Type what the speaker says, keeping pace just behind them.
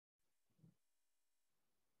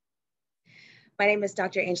My name is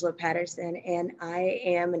Dr. Angela Patterson, and I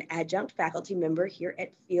am an adjunct faculty member here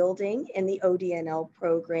at Fielding in the OD&L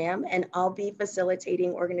program, and I'll be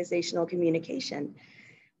facilitating organizational communication.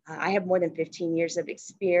 I have more than 15 years of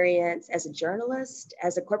experience as a journalist,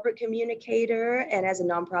 as a corporate communicator, and as a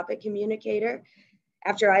nonprofit communicator.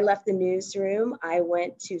 After I left the newsroom, I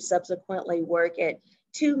went to subsequently work at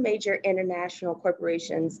two major international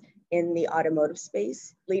corporations in the automotive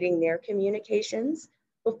space, leading their communications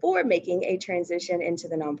before making a transition into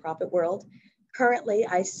the nonprofit world. Currently,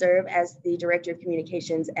 I serve as the Director of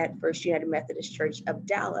Communications at First United Methodist Church of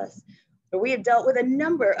Dallas, where we have dealt with a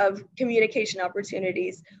number of communication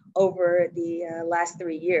opportunities over the last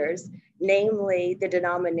 3 years, namely the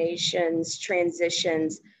denomination's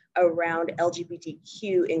transitions around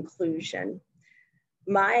LGBTQ inclusion.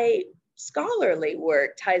 My scholarly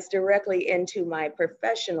work ties directly into my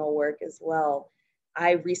professional work as well.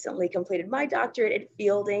 I recently completed my doctorate at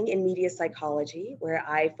Fielding in media psychology, where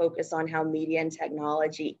I focus on how media and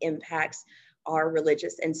technology impacts our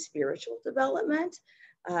religious and spiritual development.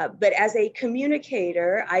 But as a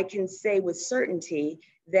communicator, I can say with certainty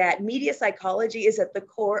that media psychology is at the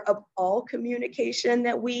core of all communication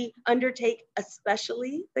that we undertake,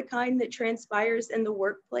 especially the kind that transpires in the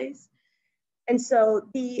workplace. And so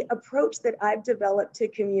the approach that I've developed to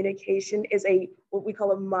communication is what we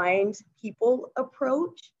call a mind-people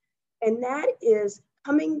approach. And that is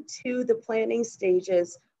coming to the planning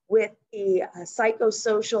stages with the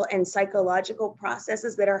psychosocial and psychological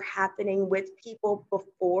processes that are happening with people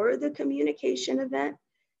before the communication event,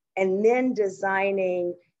 and then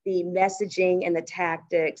designing the messaging and the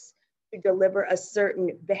tactics to deliver a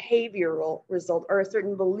certain behavioral result or a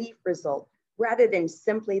certain belief result, rather than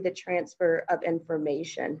simply the transfer of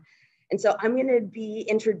information. And so I'm going to be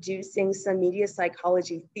introducing some media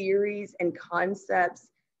psychology theories and concepts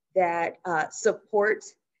that support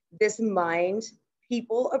this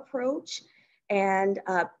mind-people approach, and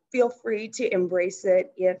feel free to embrace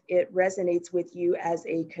it if it resonates with you as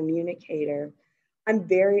a communicator. I'm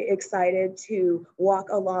very excited to walk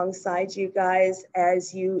alongside you guys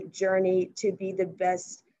as you journey to be the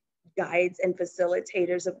best guides and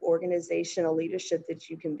facilitators of organizational leadership that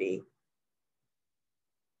you can be.